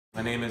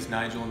My name is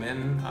Nigel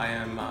Min. I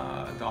am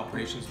the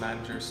operations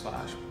manager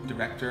 /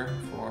 director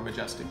for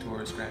Majestic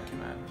Tours Grand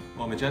Cayman.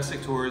 Well,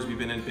 Majestic Tours, we've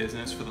been in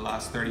business for the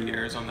last 30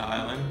 years on the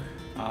island.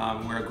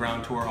 We're a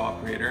ground tour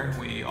operator.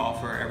 We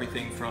offer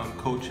everything from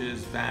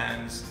coaches,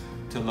 vans,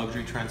 to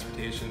luxury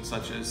transportation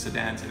such as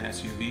sedans and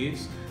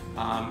SUVs.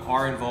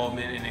 Our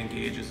involvement in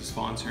Engage as a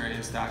sponsor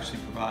is to actually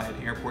provide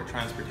airport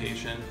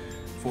transportation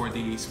for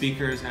the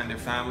speakers and their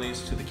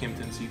families to the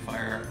Kimpton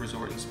Seafire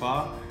Resort and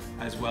Spa,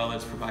 as well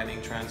as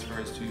providing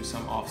transfers to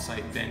some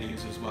off-site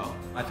venues as well.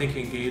 I think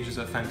Engage is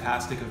a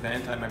fantastic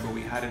event. I remember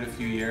we had it a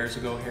few years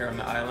ago here on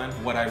the island.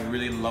 What I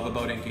really love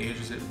about Engage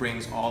is it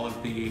brings all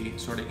of the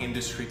sort of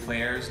industry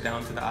players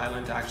down to the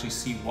island to actually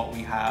see what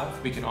we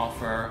have. We can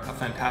offer a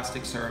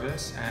fantastic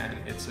service, and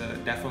it's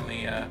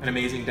definitely an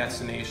amazing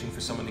destination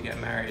for someone to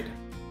get married.